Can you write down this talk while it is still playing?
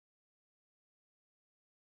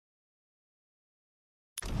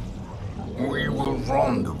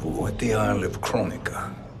rendezvous at the Isle of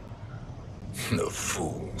Chronica. The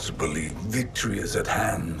fools believe victory is at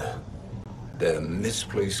hand. Their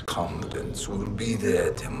misplaced confidence will be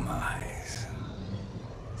their demise.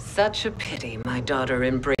 Such a pity my daughter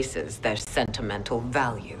embraces their sentimental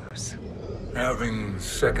values. Having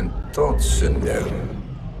second thoughts, Sindel?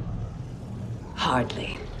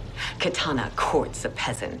 Hardly. Kitana courts a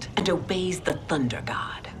peasant and obeys the Thunder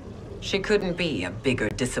God. She couldn't be a bigger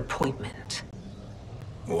disappointment.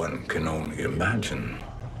 One can only imagine.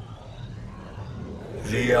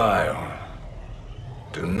 The Isle.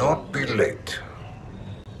 Do not be late.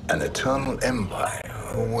 An eternal empire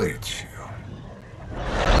awaits you.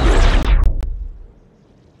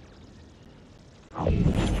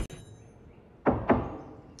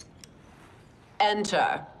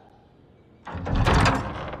 Enter.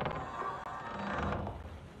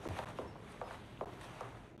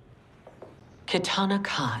 Kitana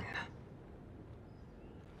Khan.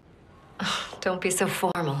 Don't be so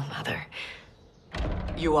formal, Mother.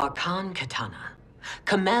 You are Khan Kitana.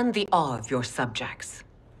 Command the awe of your subjects,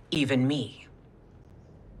 even me.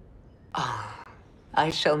 Oh,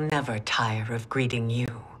 I shall never tire of greeting you.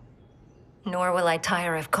 Nor will I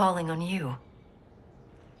tire of calling on you.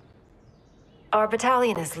 Our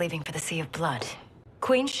battalion is leaving for the Sea of Blood.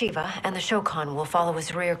 Queen Shiva and the Shokan will follow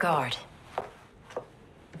as rear guard.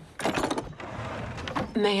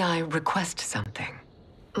 May I request something?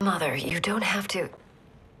 Mother, you don't have to...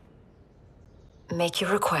 Make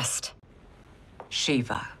your request.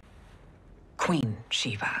 Shiva, Queen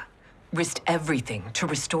Shiva, risked everything to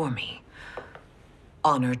restore me.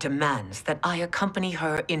 Honor demands that I accompany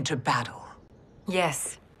her into battle.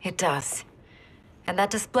 Yes, it does. And that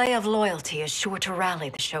display of loyalty is sure to rally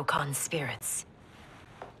the Shokan's spirits.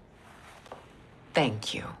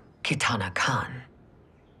 Thank you, Kitana Khan.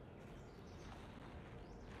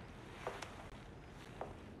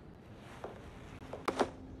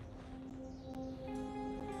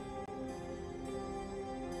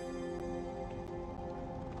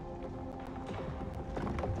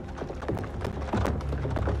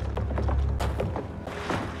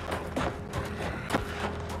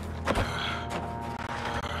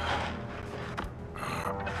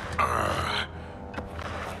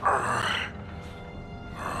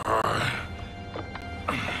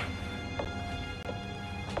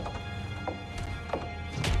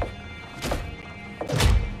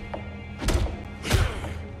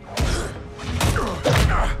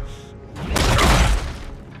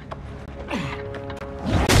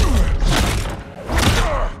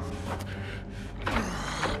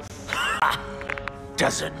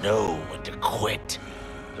 Doesn't know when to quit.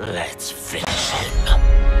 Let's finish him.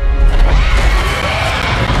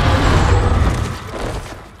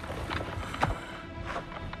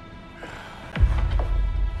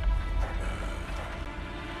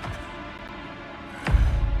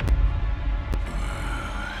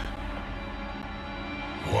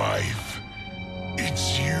 Wife,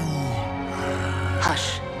 it's you.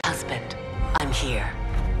 Hush, husband. I'm here.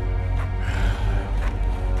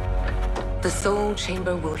 The Soul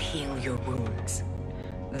Chamber will heal your wounds.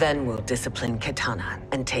 Then we'll discipline Kitana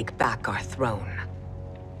and take back our throne.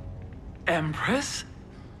 Empress?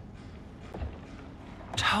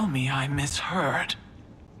 Tell me I misheard.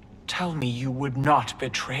 Tell me you would not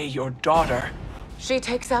betray your daughter. She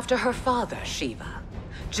takes after her father, Shiva.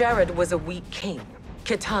 Jared was a weak king.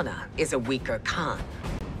 Kitana is a weaker Khan.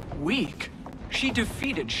 Weak? She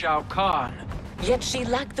defeated Shao Kahn. Yet she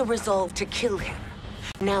lacked the resolve to kill him.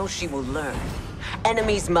 Now she will learn.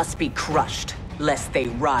 Enemies must be crushed, lest they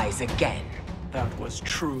rise again. That was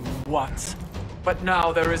true once. But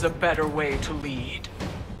now there is a better way to lead.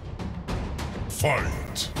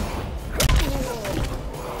 Fight.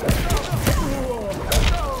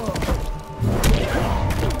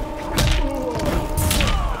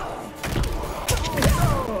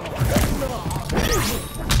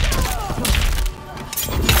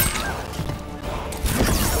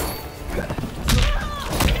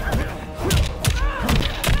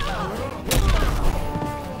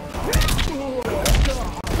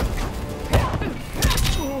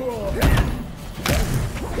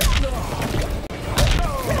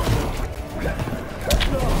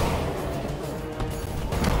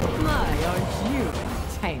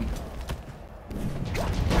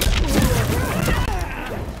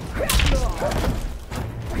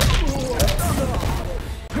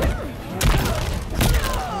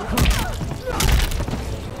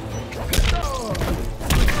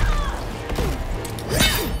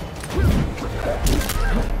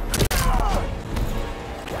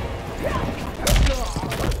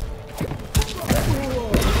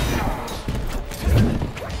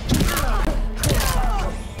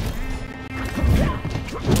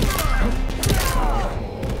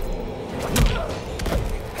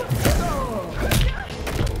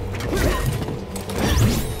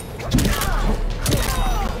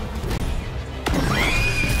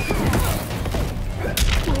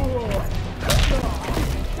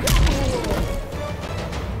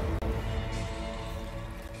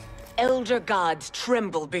 elder gods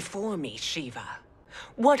tremble before me, Shiva.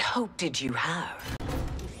 What hope did you have?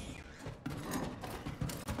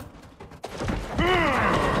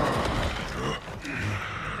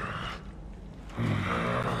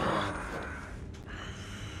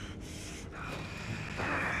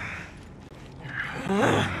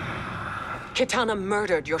 Kitana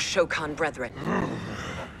murdered your Shokan brethren.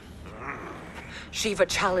 Shiva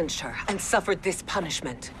challenged her and suffered this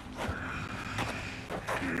punishment.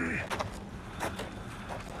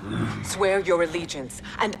 Swear your allegiance,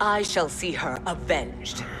 and I shall see her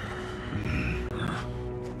avenged.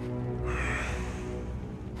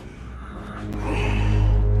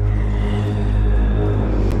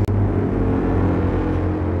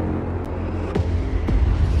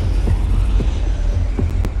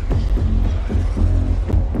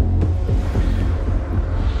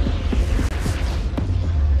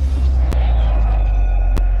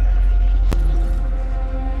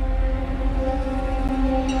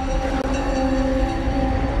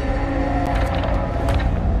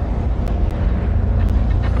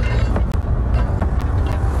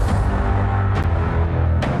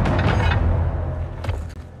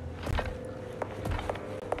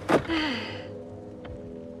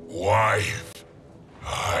 Wife,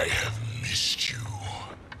 I have missed you.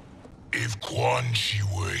 If Quan Chi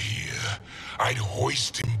were here, I'd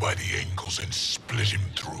hoist him by the ankles and split him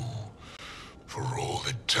through. For all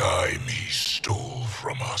the time he stole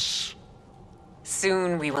from us.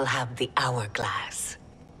 Soon we will have the hourglass.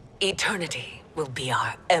 Eternity will be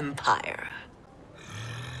our empire.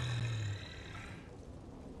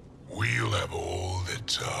 We'll have all the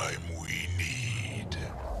time we need.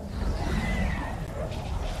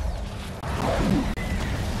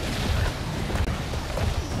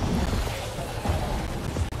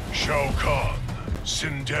 Shao Kahn,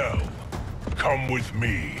 Sindel, come with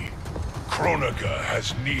me. Kronika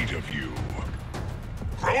has need of you.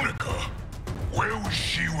 Kronika? Where was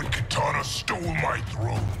she when Kitana stole my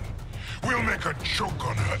throne? We'll make her choke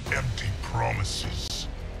on her empty promises.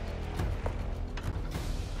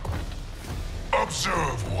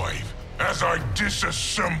 Observe, wife, as I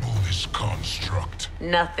disassemble this construct.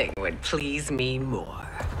 Nothing would please me more.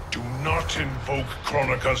 Do not invoke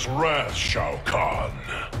Kronika's wrath, Shao Kahn.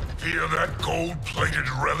 Fear that gold-plated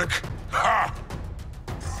relic? Ha!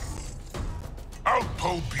 I'll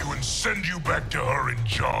pulp you and send you back to her in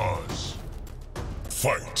jars.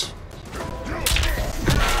 Fight!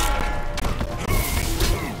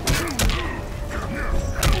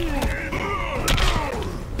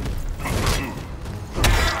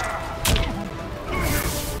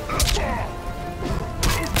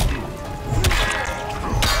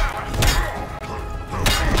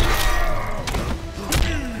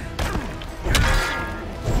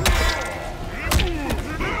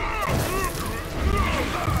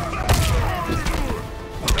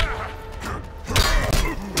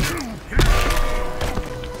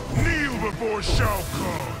 Before Shao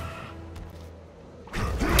Kahn.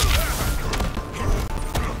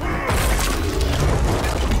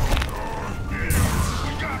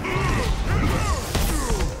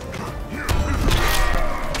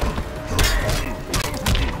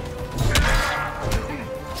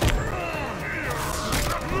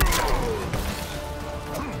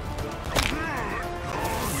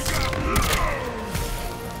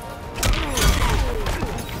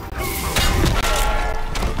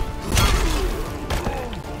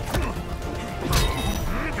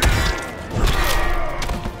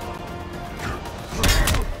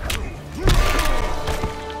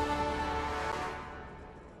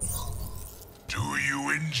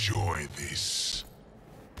 Enjoy this.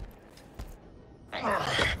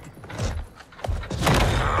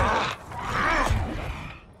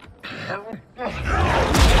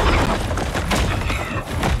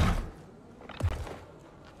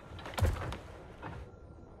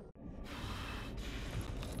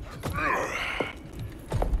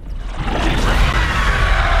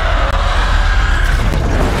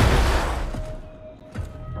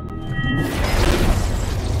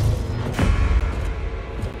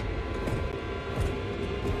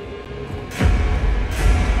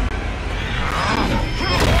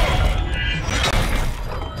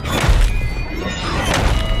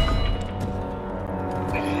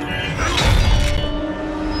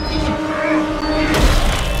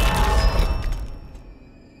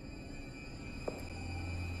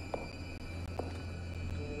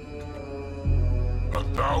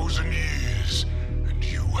 Years, and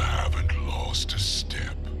you haven't lost a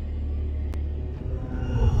step.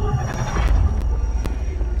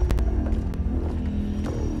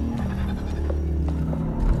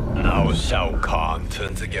 Now Shao Kahn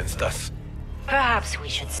turns against us. Perhaps we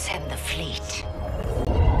should send the fleet.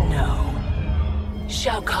 No.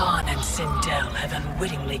 Shao Kahn and Sindel have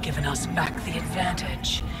unwittingly given us back the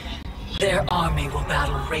advantage. Their army will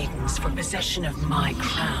battle Raidens for possession of my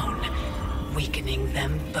crown, weakening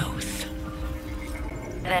them both.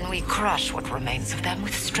 Then we crush what remains of them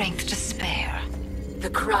with strength to spare.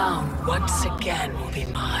 The crown once again will be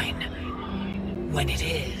mine. When it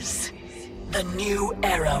is, the new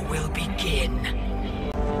era will begin.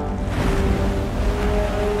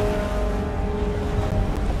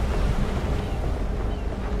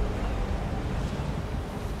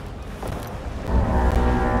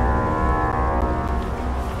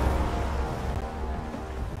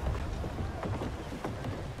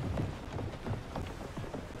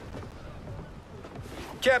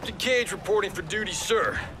 Captain Cage reporting for duty,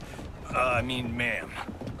 sir. Ma'am.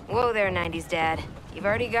 Whoa there, 90s dad. You've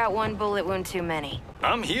already got one bullet wound too many.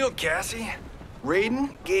 I'm healed, Cassie.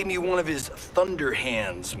 Raiden gave me one of his Thunder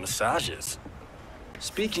Hands massages.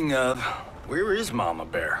 Speaking of, where is Mama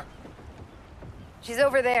Bear? She's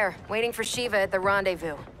over there, waiting for Shiva at the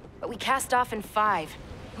rendezvous. But we cast off in 5.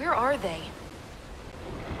 Where are they?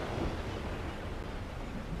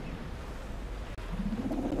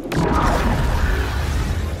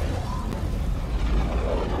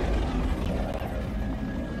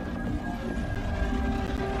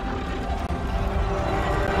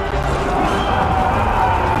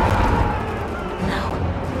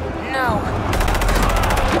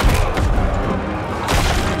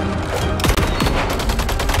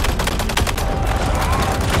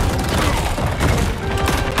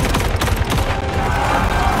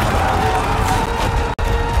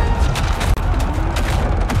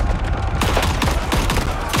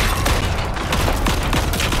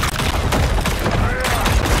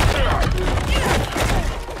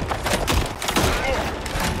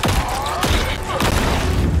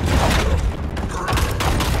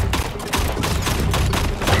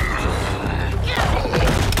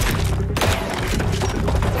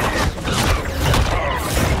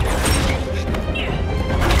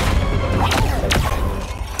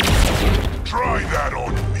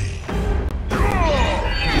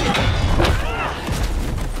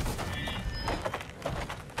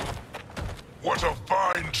 What a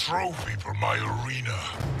fine trophy for my arena.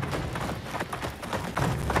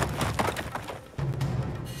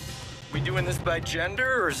 We doing this by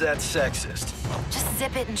gender, or is that sexist? Just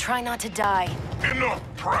zip it and try not to die. Enough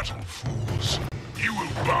prattle, fools. You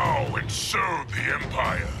will bow and serve the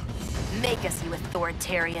Empire. Make us, you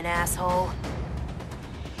authoritarian asshole.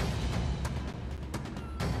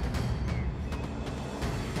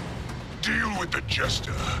 Deal with the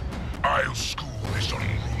jester. I'll school this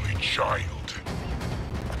unruly child.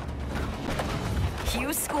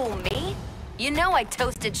 You school me? You know I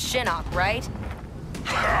toasted Shinnok, right?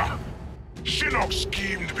 Ha! Shinnok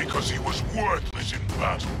schemed because he was worthless in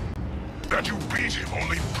battle. That you beat him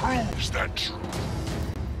only proves that truth.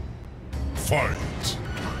 Fight!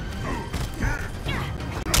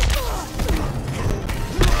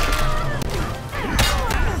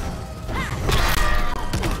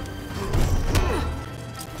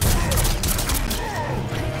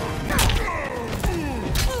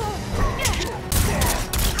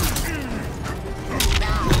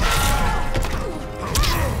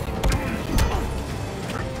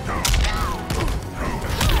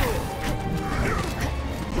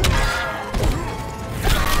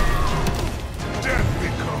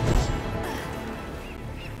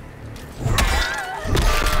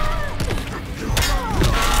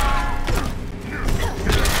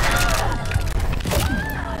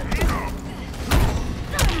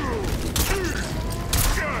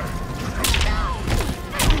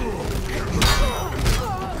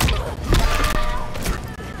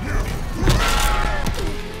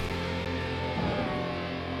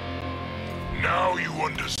 Now you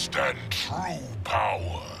understand true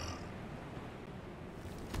power.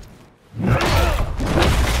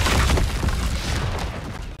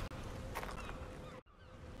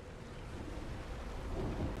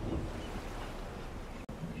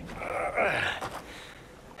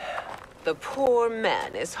 The poor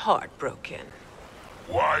man is heartbroken.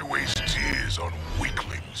 Why waste tears on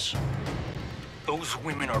weaklings? Those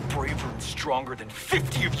women are braver and stronger than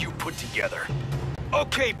 50 of you put together.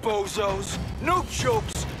 Okay, bozos. No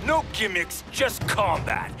jokes, no gimmicks, just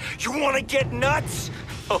combat. You wanna get nuts?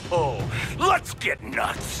 Oh, let's get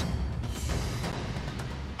nuts!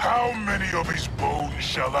 How many of his bones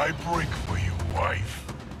shall I break for you, wife?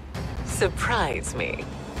 Surprise me.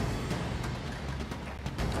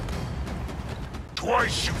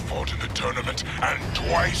 Twice you fought in the tournament, and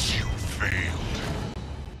twice you failed.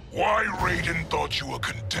 Why Raiden thought you a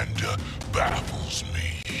contender baffles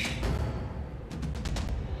me.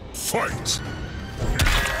 Fight!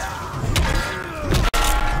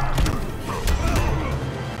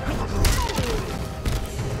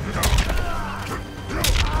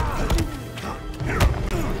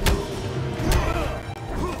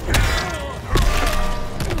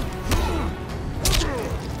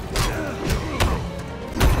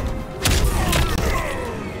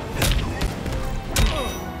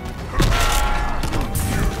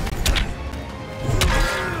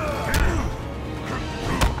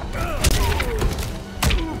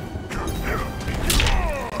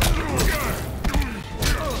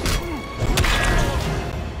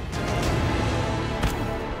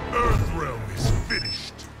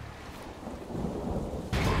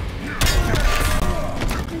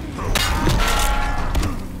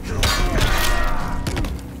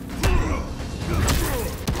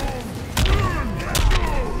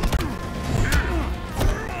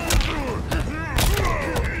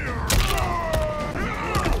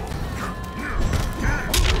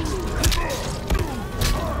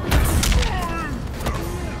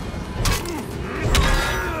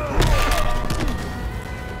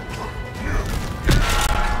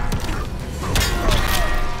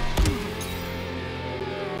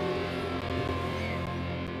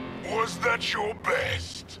 Was that your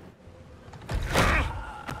best?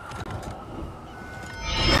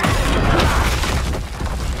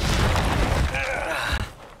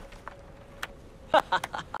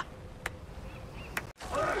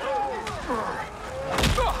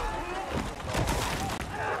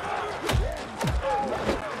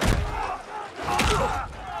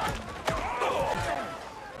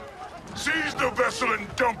 Seize the vessel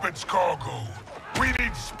and dump its cargo. We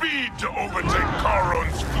need speed to overtake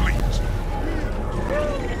Charon's fleet.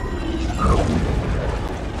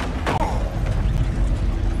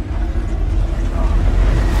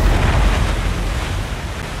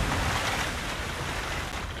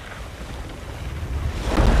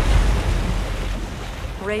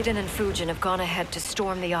 Raiden and Fujin have gone ahead to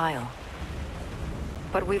storm the Isle.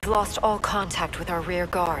 But we've lost all contact with our rear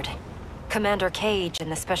guard. Commander Cage and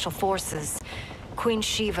the Special Forces, Queen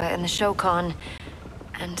Shiva and the Shokan,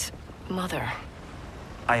 and Mother.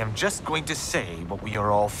 I am just going to say what we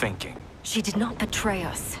are all thinking. She did not betray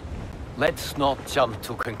us. Let's not jump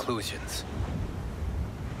to conclusions.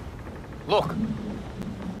 Look!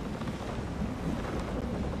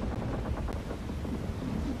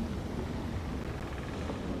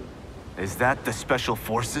 Is that the Special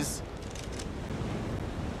Forces?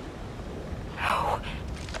 No.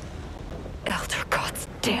 Elder gods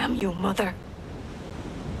damn you, Mother.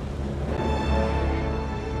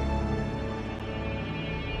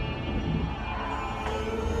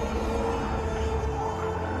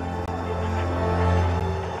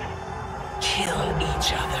 Kill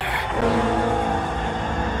each other.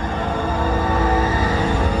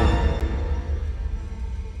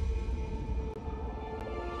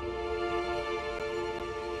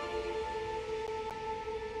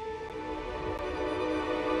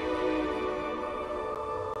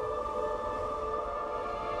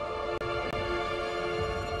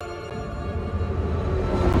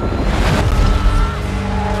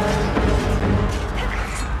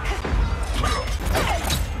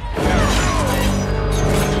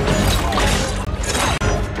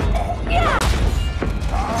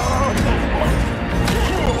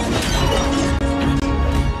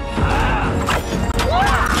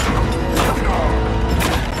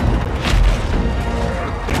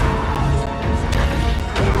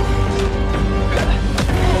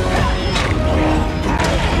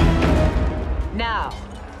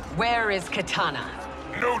 Where is Katana?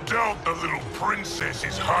 No doubt the little princess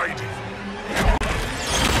is hiding.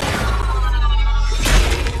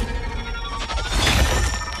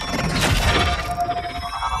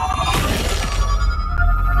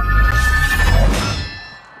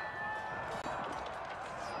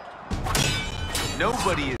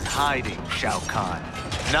 Nobody is hiding, Shao Kahn.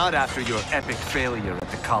 Not after your epic failure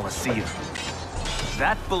at the Colosseum.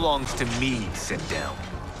 That belongs to me, Sindel.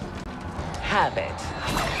 Have it.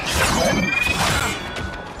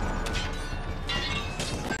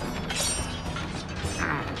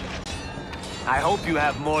 I hope you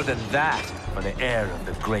have more than that for the heir of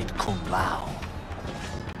the great Kung Lao.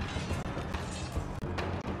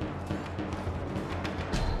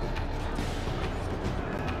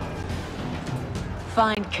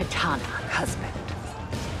 Find Katana, husband.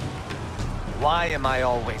 Why am I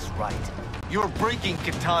always right? You're breaking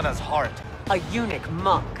Katana's heart. A eunuch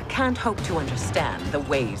monk can't hope to understand the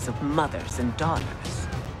ways of mothers and daughters.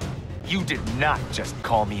 You did not just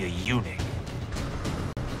call me a eunuch.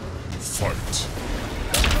 Fight.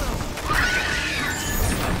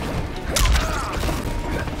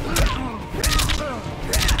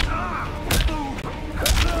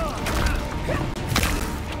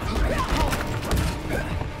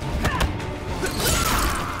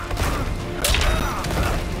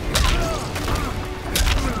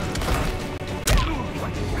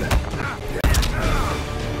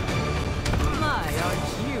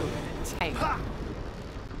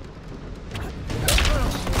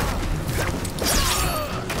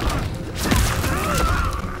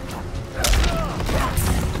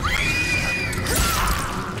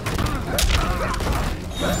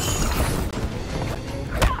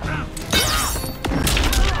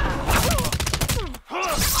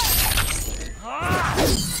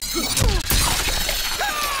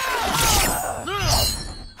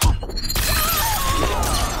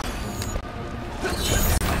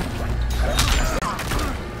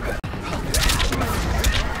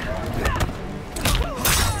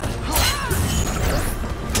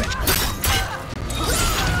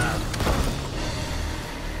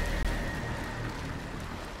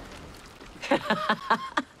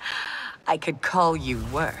 I could call you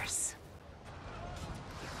worse.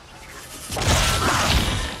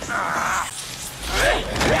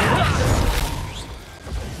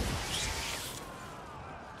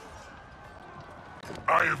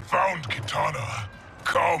 I have found Kitana.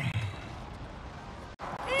 Come.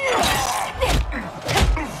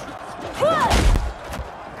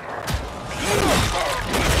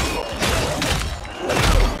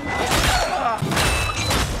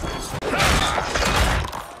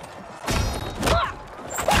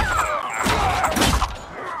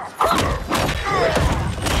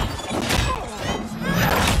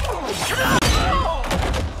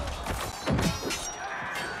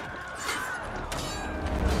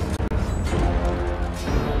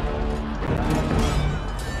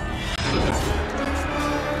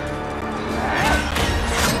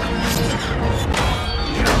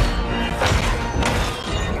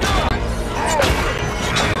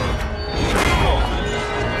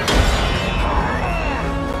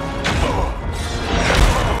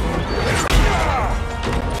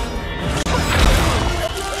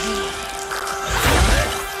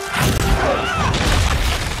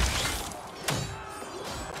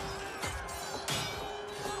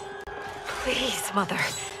 Please, Mother.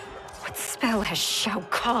 What spell has Shao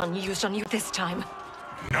Kahn used on you this time?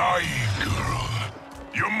 Naive girl.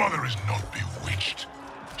 Your mother is not bewitched.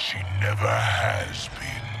 She never has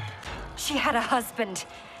been. She had a husband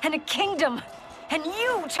and a kingdom, and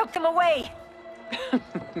you took them away!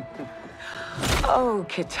 Oh,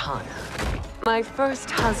 Kitana. My first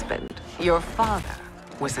husband, your father,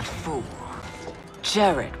 was a fool.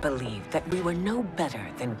 Jared believed that we were no better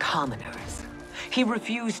than commoners. He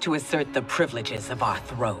refused to assert the privileges of our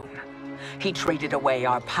throne. He traded away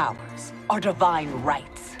our powers, our divine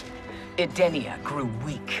rights. Edenia grew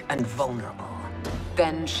weak and vulnerable.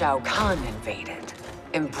 Then Shao Kahn invaded,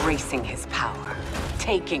 embracing his power,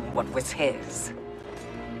 taking what was his.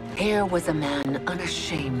 Here was a man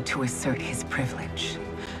unashamed to assert his privilege,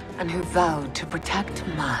 and who vowed to protect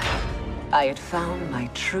mine. I had found my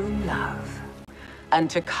true love, and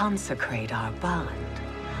to consecrate our bond,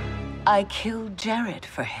 I killed Jared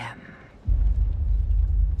for him.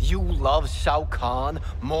 You love Shao Kahn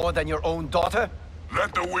more than your own daughter?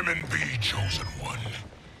 Let the women be, chosen one.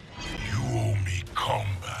 You owe me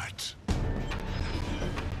combat.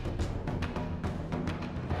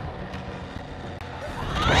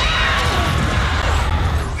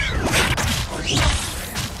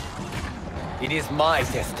 It is my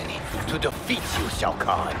destiny to defeat you, Shao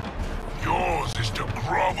Kahn. Yours is to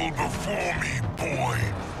grovel before me, boy.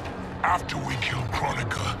 After we kill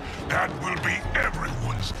Kronika, that will be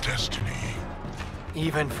everyone's destiny.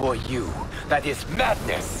 Even for you, that is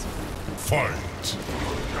madness. Fight.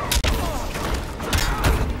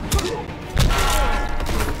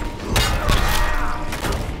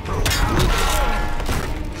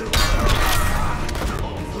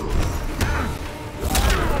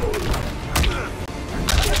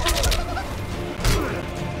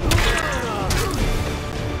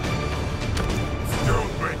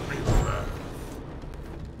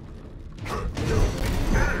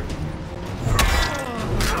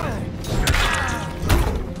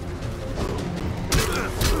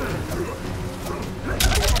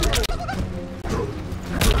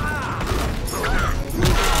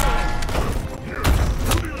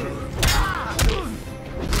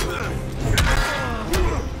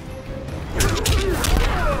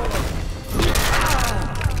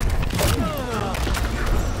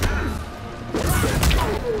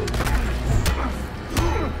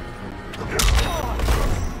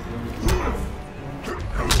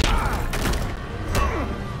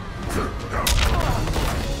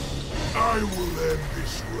 will end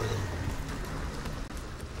this realm.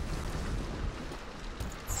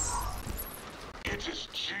 It is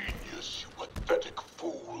genius, you pathetic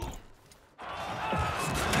fool.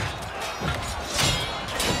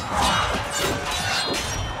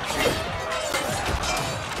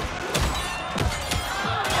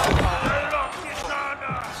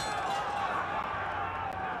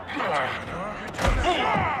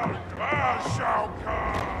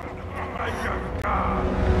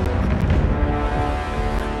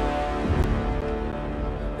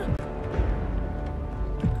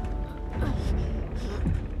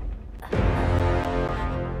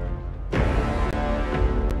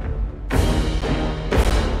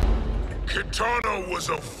 Kitana was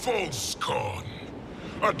a false Khan,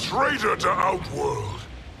 a traitor to Outworld.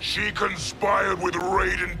 She conspired with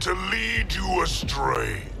Raiden to lead you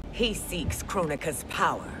astray. He seeks Kronika's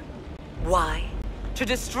power. Why? To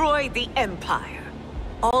destroy the Empire.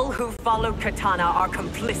 All who follow Kitana are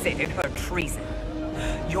complicit in her treason.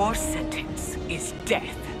 Your sentence is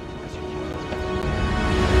death.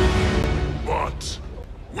 But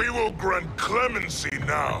we will grant clemency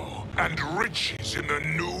now and riches in the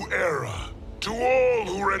new era to all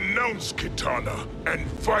who renounce Kitana and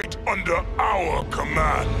fight under our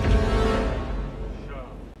command.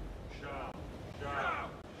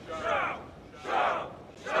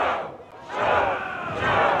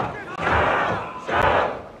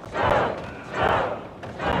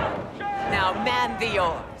 Now man the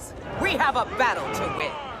oars. We have a battle to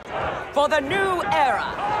win. For the new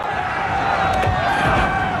era.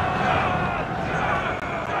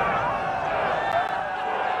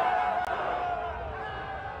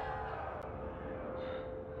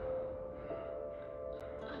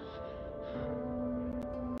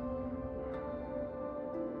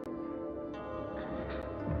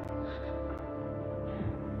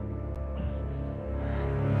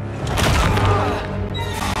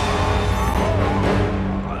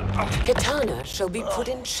 Kitana shall be put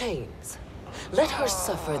in chains. Let her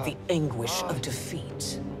suffer the anguish of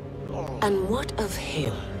defeat. And what of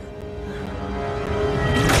him?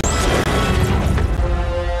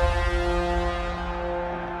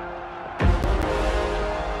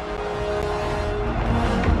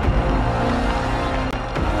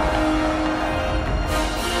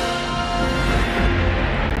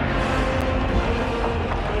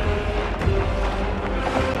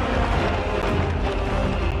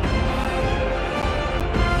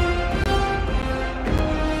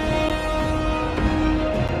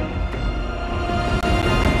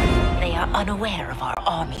 Unaware of our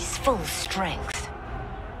army's full strength.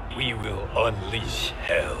 We will unleash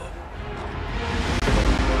hell.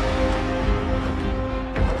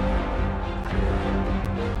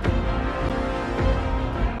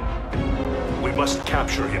 We must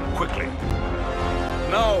capture him quickly.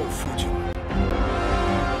 Now, Fujin.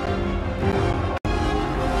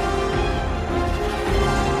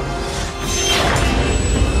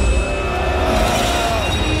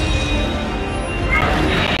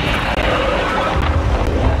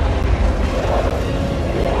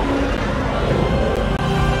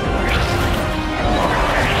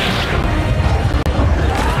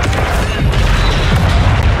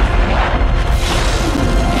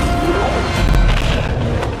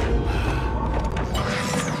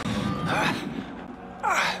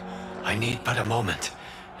 I need but a moment.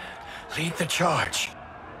 Lead the charge.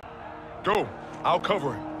 Go. I'll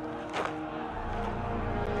cover him.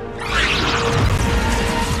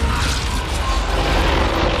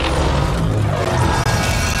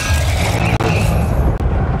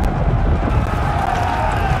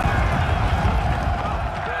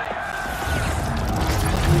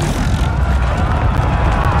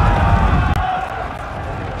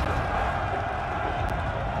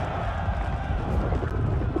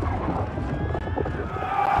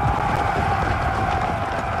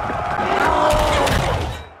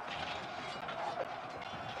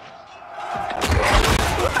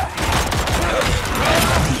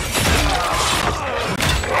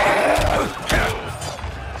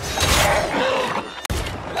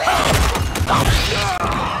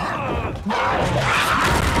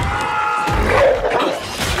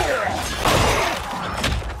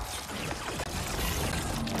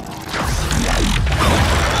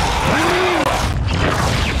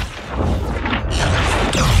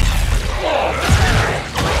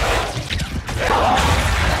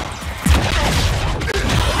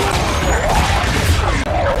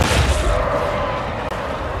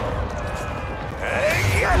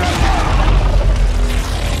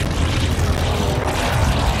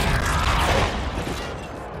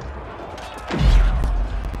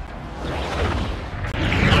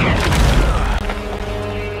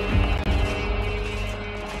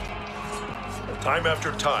 Time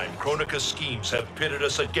after time, Kronika's schemes have pitted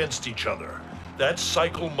us against each other. That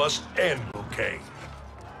cycle must end, Liu Kang.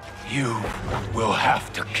 You will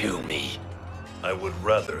have to kill me. I would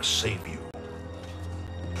rather save you.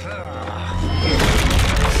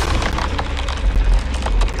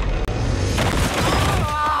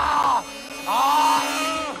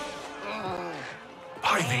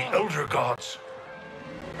 By the Elder Gods!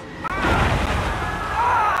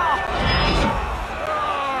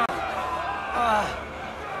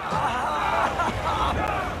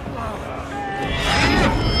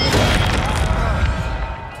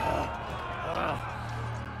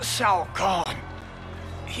 Shao Kahn!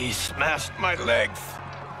 He smashed my legs.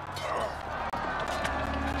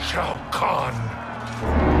 Shao Kahn!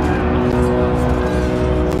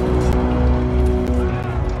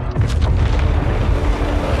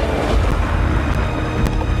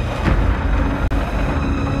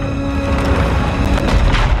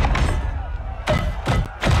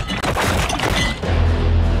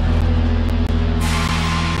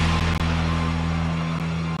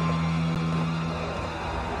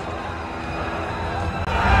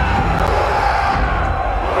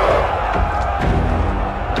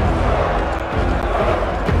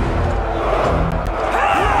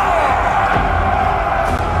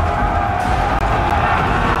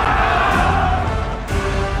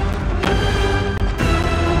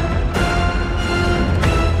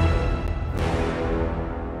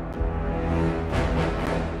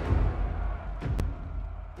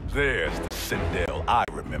 There's the Sindel I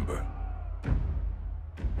remember.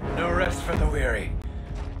 No rest for the weary.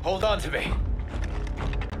 Hold on to me.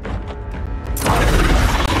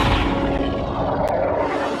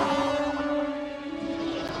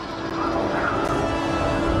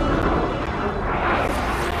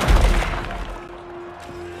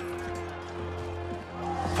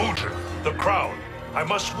 Fujin, the crown. I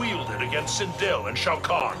must wield it against Sindel and Shao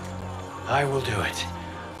Kahn. I will do it.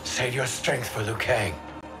 Save your strength for Liu Kang.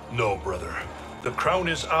 No, brother. The crown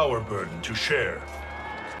is our burden to share.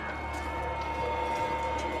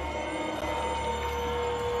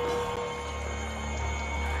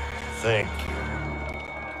 Thank you.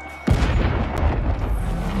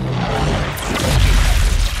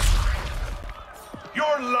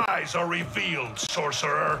 Your lies are revealed,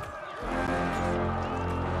 sorcerer.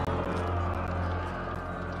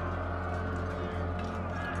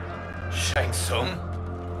 Shang Tsung?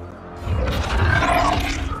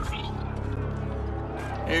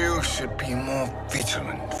 You should be more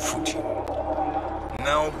vigilant, Fujin.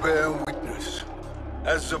 Now bear witness,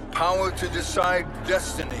 as the power to decide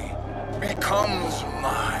destiny becomes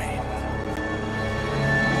mine.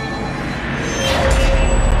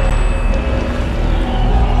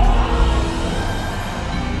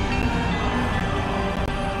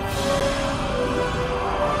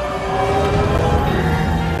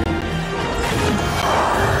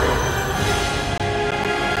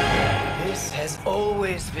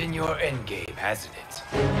 Always been your endgame, hasn't it?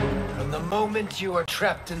 From the moment you were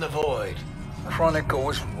trapped in the void. Kronika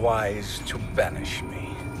was wise to banish me.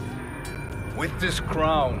 With this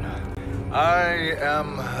crown, I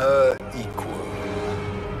am her equal.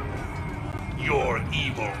 Your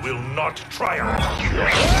evil will not triumph.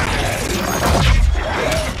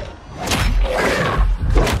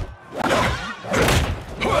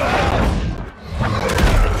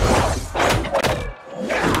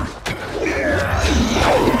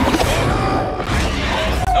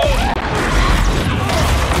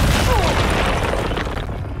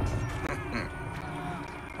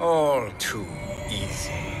 All too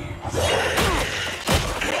easy.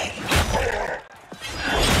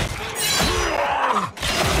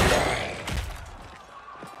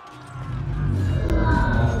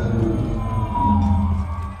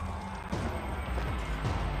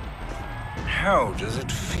 How does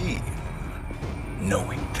it feel,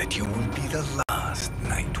 knowing that you will be the last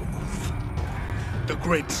Nightwolf? The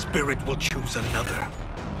Great Spirit will choose another.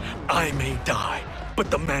 I may die, but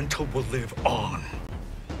the mantle will live on.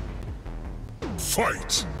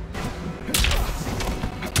 Fight!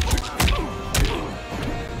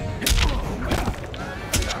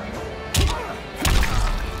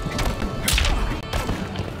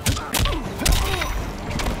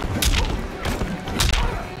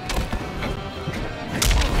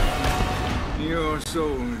 Your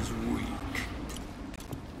soul is weak.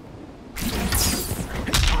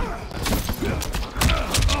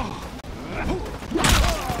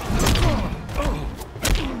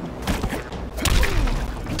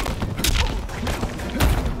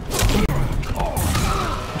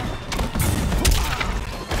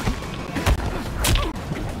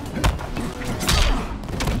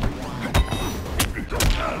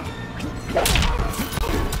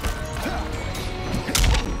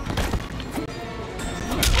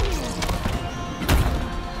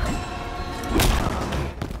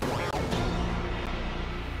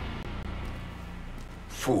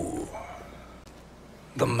 fool.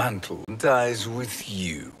 The mantle dies with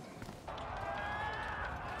you.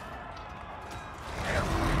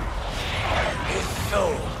 His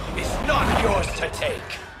soul is not yours to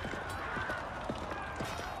take.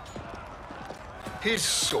 His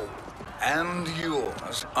soul and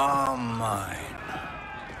yours are mine.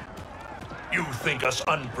 You think us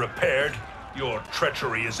unprepared? Your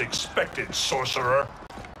treachery is expected, sorcerer.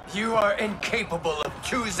 You are incapable of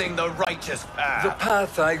choosing the righteous path. The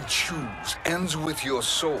path I choose ends with your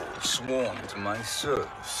soul sworn to my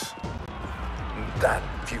service. That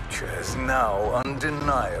future is now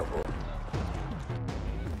undeniable.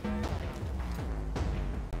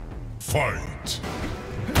 Fight!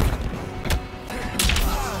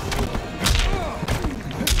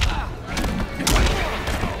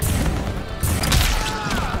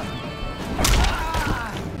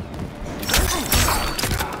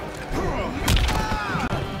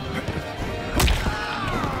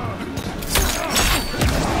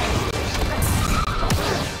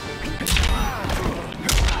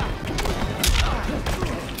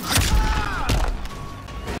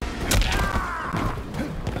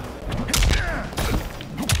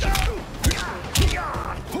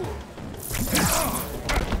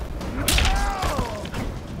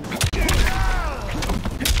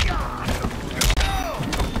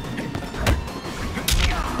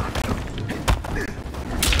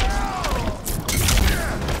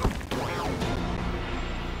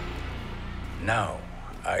 Now,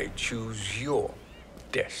 I choose your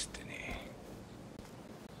destiny.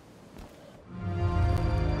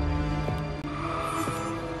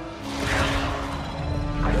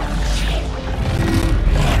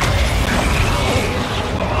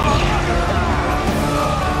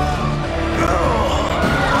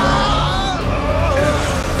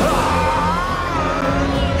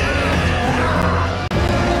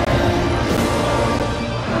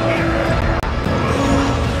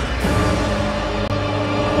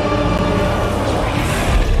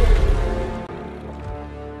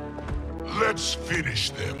 Let's finish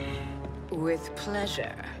them. With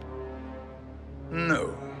pleasure.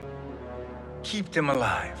 No. Keep them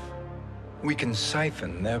alive. We can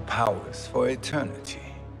siphon their powers for eternity.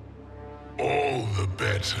 All the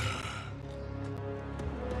better.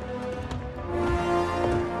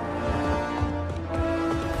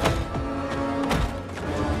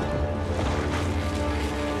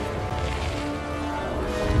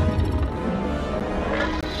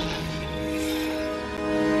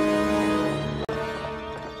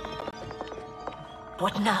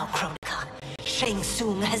 What now, Kronika? Shang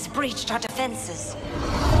Tsung has breached our defenses.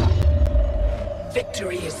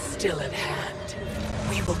 Victory is still at hand.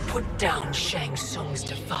 We will put down Shang Tsung's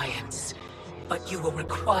defiance, but you will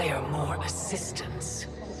require more assistance.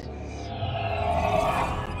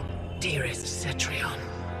 Dearest Cetrion,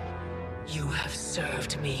 you have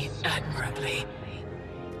served me admirably.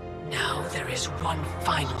 Now there is one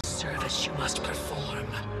final service you must perform.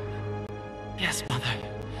 Yes, Mother.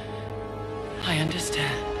 I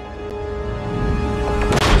understand.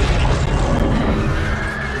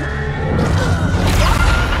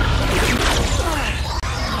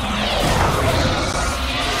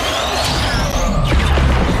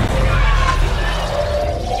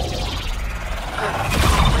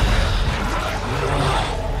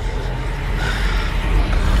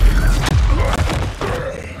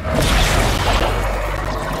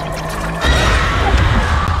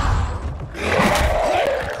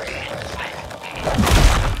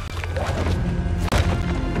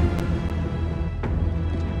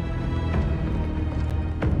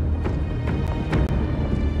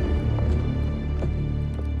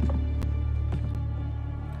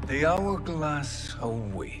 The hourglass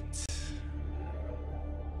awaits.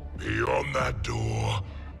 Beyond that door,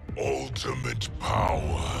 ultimate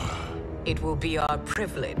power. It will be our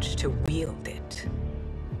privilege to wield it.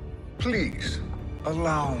 Please,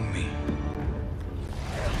 allow me.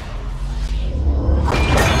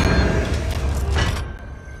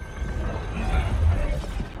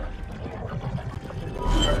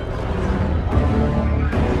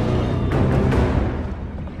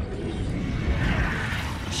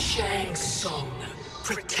 Shang Tsung,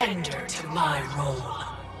 pretender to my role.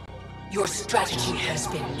 Your strategy has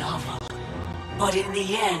been novel, but in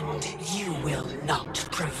the end, you will not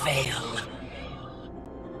prevail.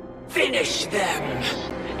 Finish them!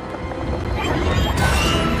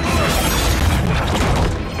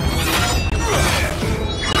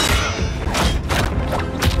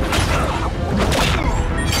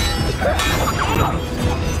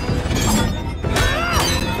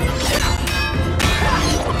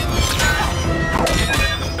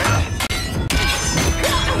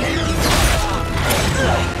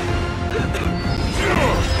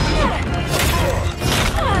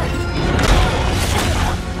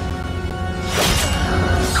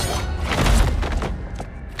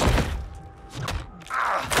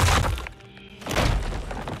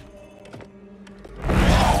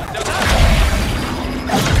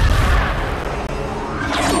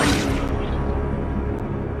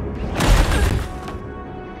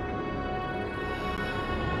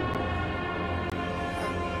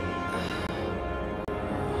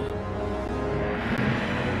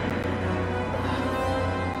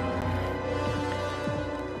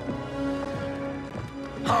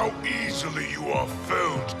 easily you are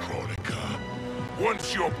felled, Kronika.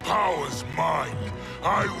 Once your power's mine,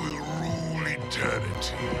 I will rule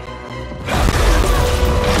eternity.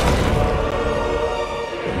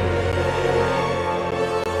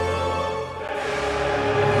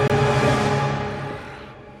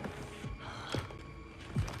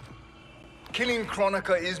 Killing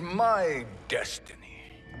Kronika is my destiny.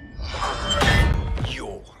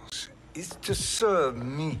 Yours is to serve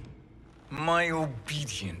me, my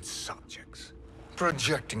obedient subjects,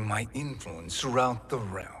 projecting my influence throughout the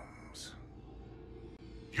realms.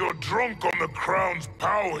 You're drunk on the crown's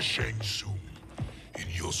power, Shang Tsung. In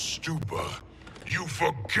your stupor, you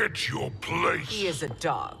forget your place. He is a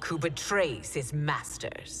dog who betrays his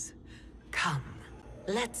masters. Come,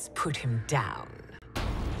 let's put him down.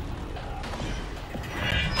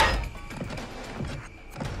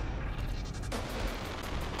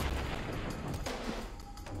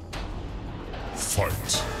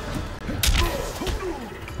 Fight.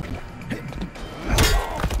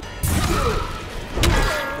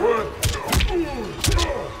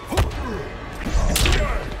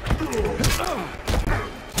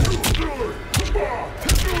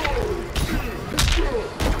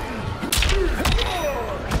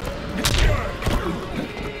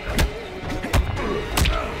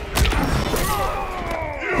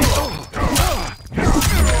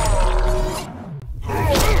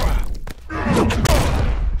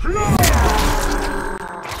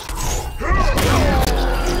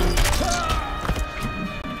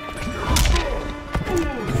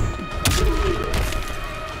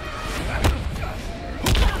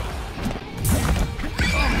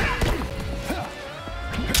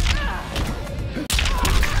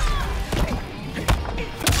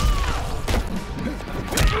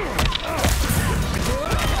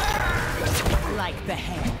 Like the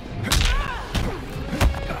hand.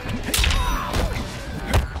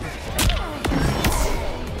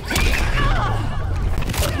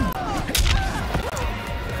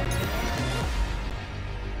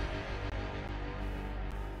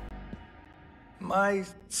 My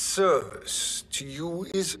service to you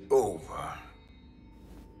is over.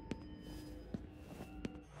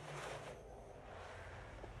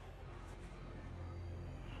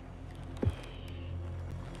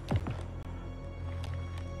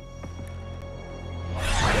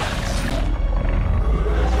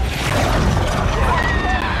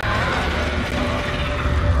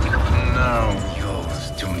 Now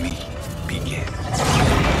yours to me begins.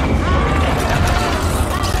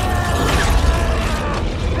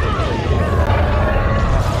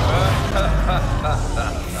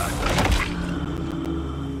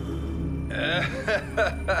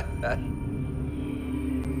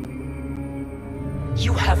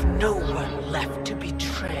 You have no one left to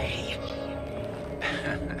betray.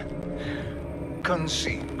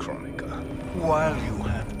 Concede, Kronika, while you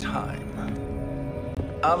have time.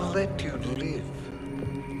 I'll let you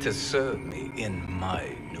live to serve me in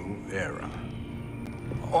my new era.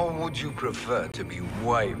 Or would you prefer to be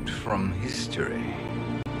wiped from history?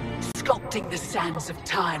 Sculpting the sands of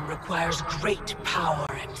time requires great power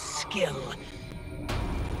and skill.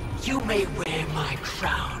 You may wear my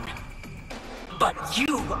crown, but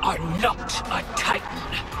you are not a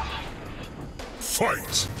Titan.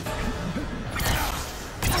 Fight!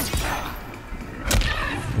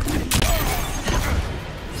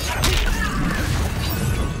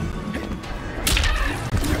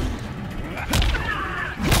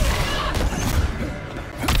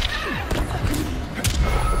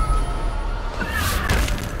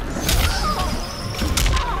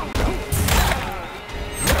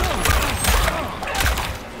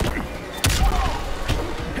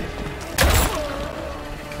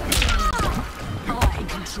 I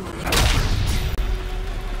control it.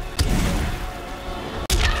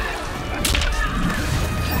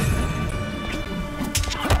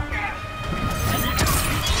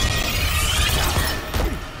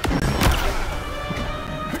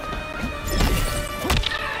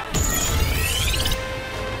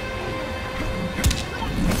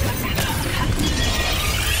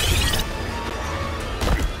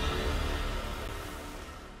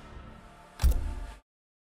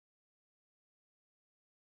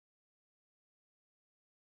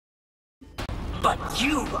 But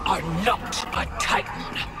you are not a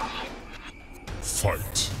Titan.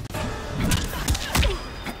 Fight!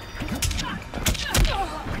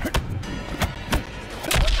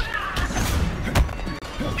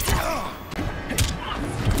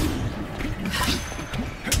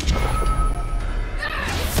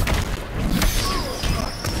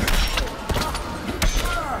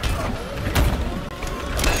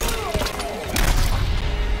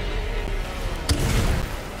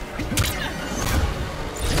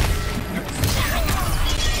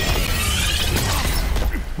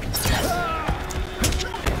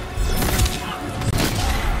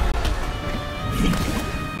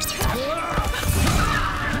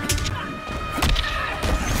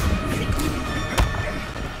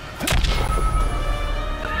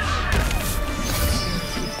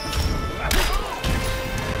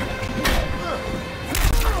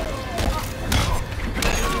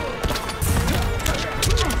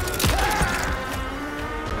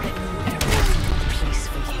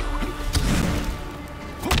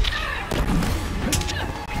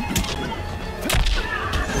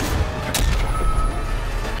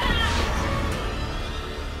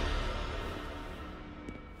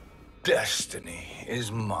 is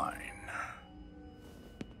mine.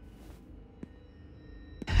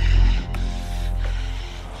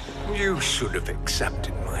 You should have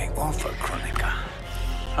accepted my offer, Kronika.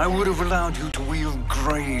 I would have allowed you to wield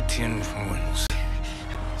great influence.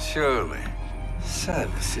 Surely,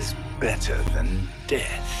 service is better than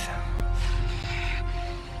death.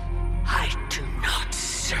 I do not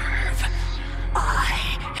serve.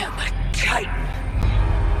 I am a Titan.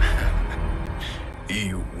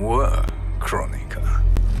 You were, Kronika.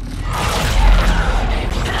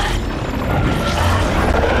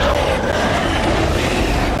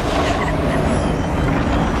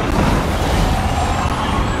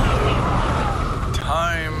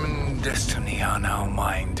 Time and destiny are now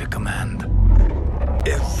mine to command.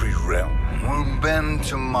 Every realm will bend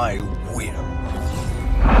to my will.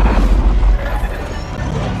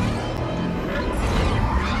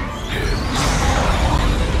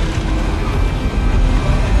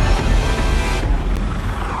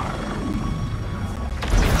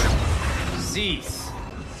 Cease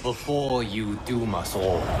before you doom us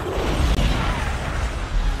all.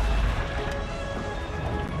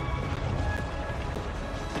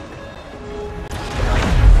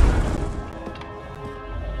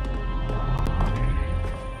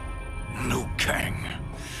 Liu Kang.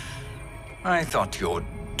 I thought your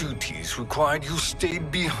duties required you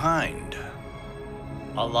stayed behind.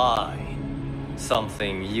 A lie.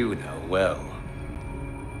 Something you know well.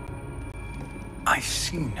 I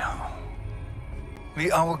see now. The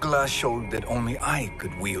hourglass showed that only I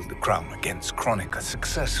could wield the crown against Kronika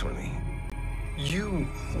successfully. You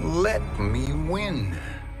let me win.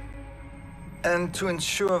 And to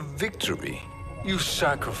ensure victory, you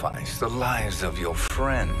sacrificed the lives of your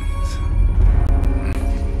friends.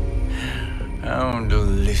 How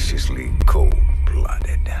deliciously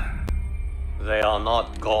cold-blooded. They are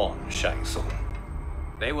not gone, Shang Tsung.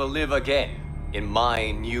 They will live again in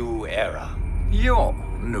my new era. Your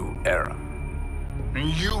new era.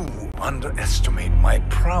 You underestimate my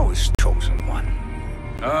prowess, Chosen One.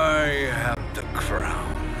 I have the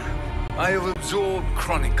crown. I have absorbed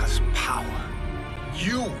Kronika's power.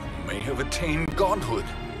 You may have attained godhood,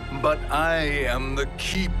 but I am the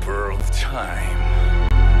keeper of time.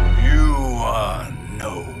 You are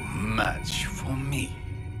no match for me.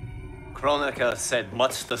 Kronika said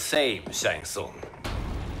much the same, Shang Tsung.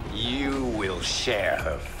 You will share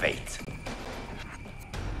her fate.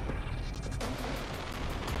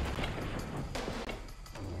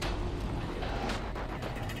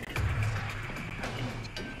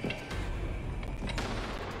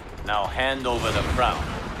 Now hand over the crown.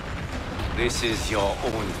 This is your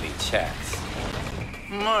only chance.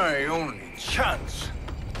 My only chance?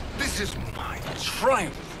 This is my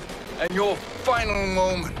triumph, and your final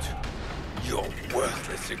moment. Your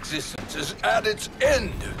worthless existence is at its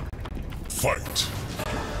end. Fight.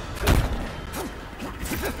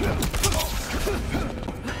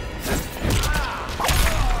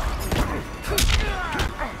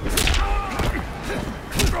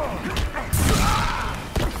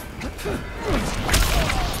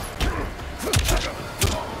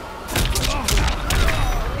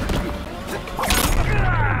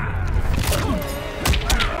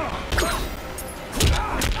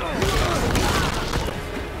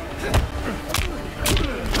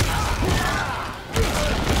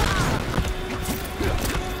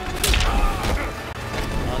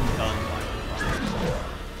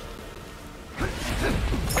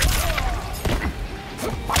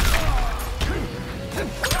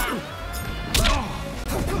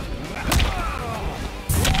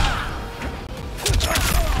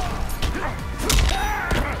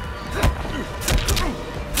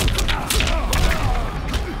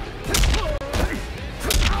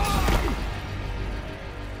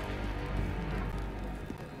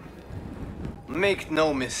 Make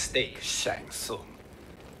no mistake, Shang Tsung.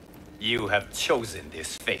 You have chosen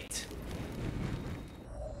this fate.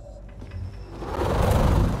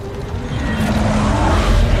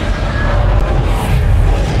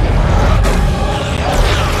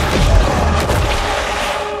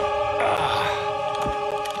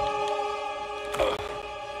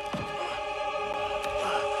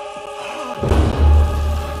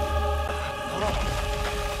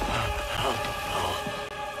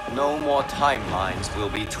 No more timelines will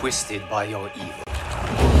be twisted by your evil.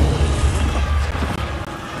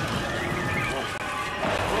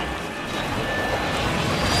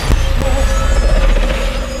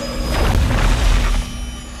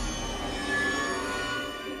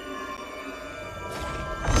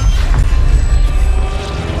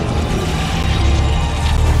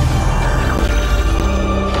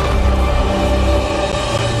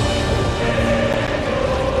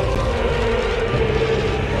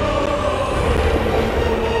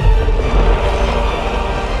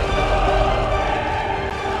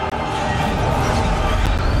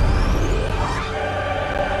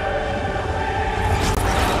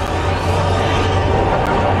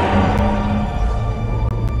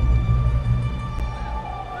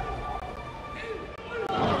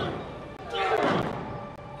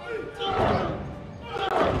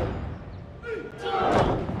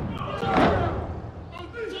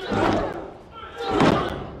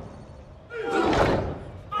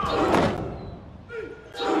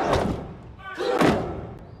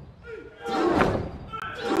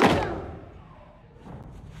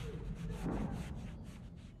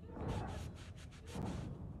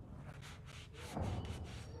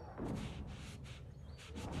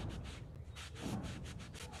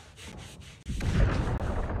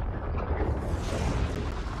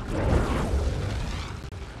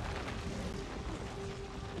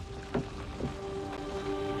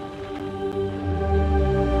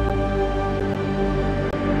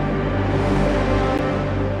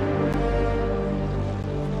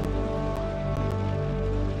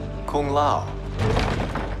 Lao.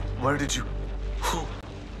 Where did you... Who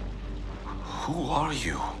are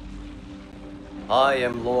you? I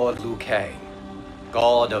am Lord Liu Kang,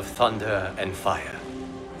 God of Thunder and Fire.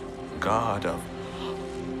 God of...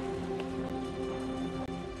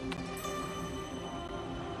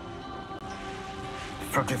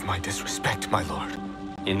 Forgive my disrespect, my lord.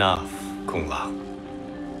 Enough, Kung Lao.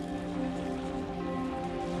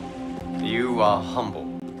 You are humble,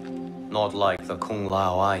 not like the Kung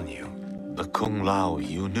Lao I knew. The Kung Lao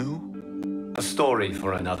you knew? A story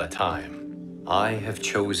for another time. I have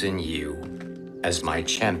chosen you as my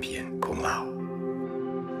champion, Kung Lao.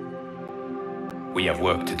 We have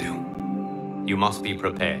work to do. You must be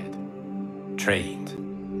prepared.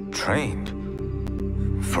 Trained. Trained?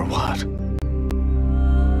 For what?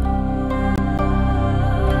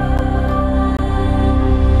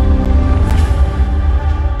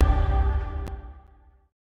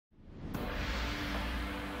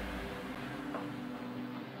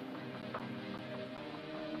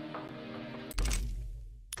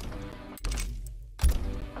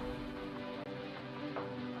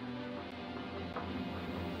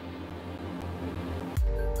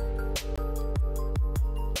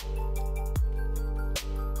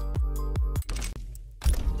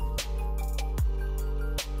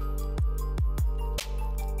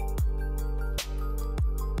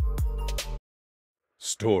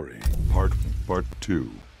 Story, part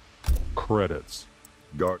 2. Credits.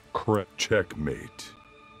 Got checkmate.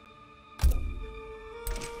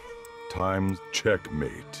 Times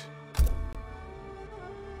checkmate.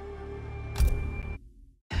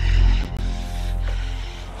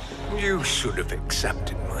 You should have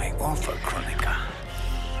accepted my offer, Kronika.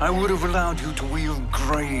 I would have allowed you to wield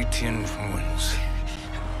great influence.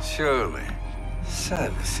 Surely,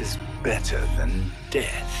 service is better than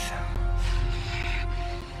death.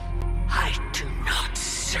 I do not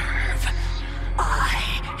serve. I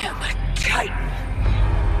am a Titan.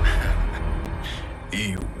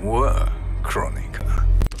 You were, Kronika.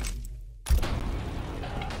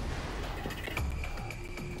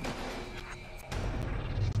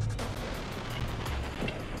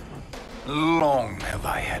 Long have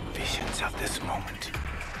I had visions of this moment.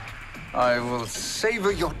 I will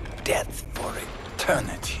savor your death for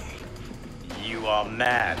eternity. You are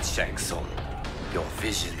mad, Shang Tsung. Your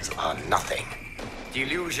visions are nothing.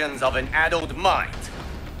 Delusions of an addled mind.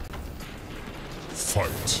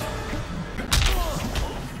 Fight.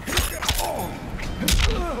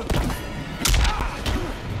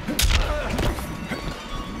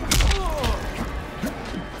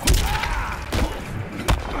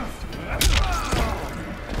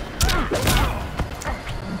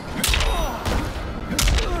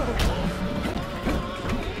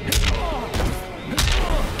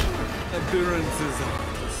 Appearances are...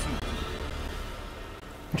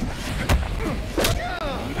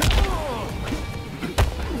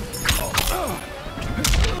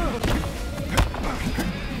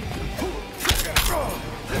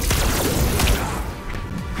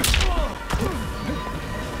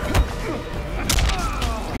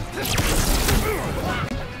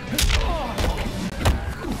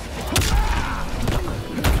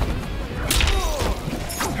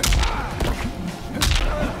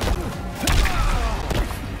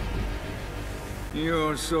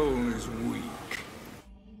 Your soul is weak.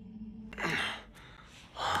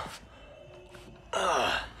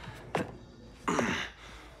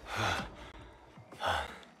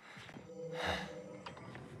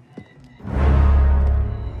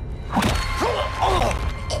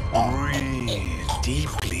 Breathe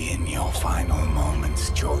deeply in your final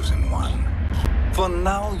moments, Chosen One. For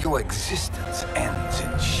now, your existence ends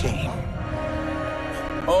in shame.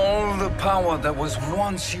 All the power that was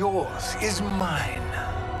once yours is mine.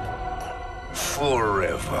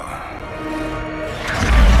 Forever.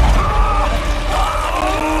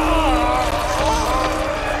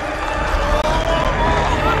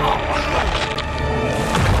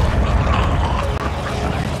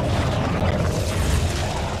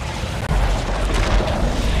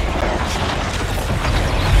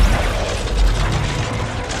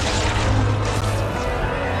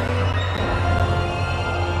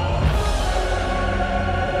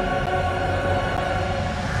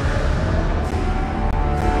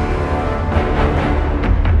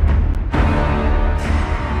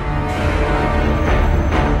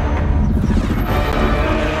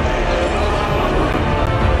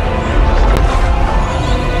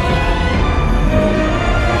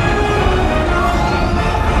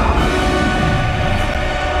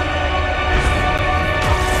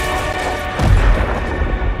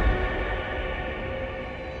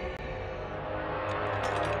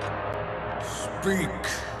 Speak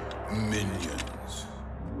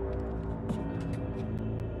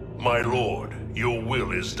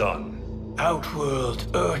done.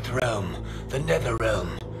 Outworld, Earthrealm, the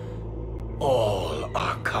Netherrealm. All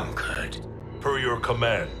are conquered. Per your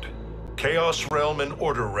command, Chaos Realm and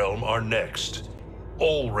Order Realm are next.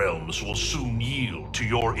 All realms will soon yield to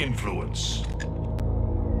your influence.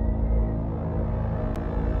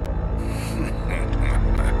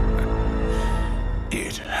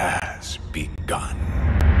 It has begun.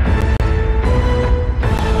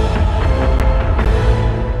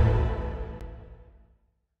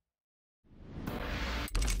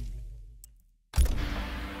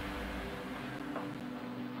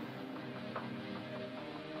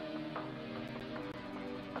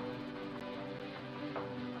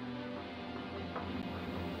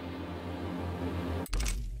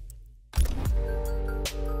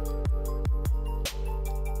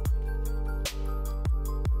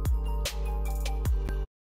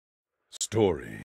 Story.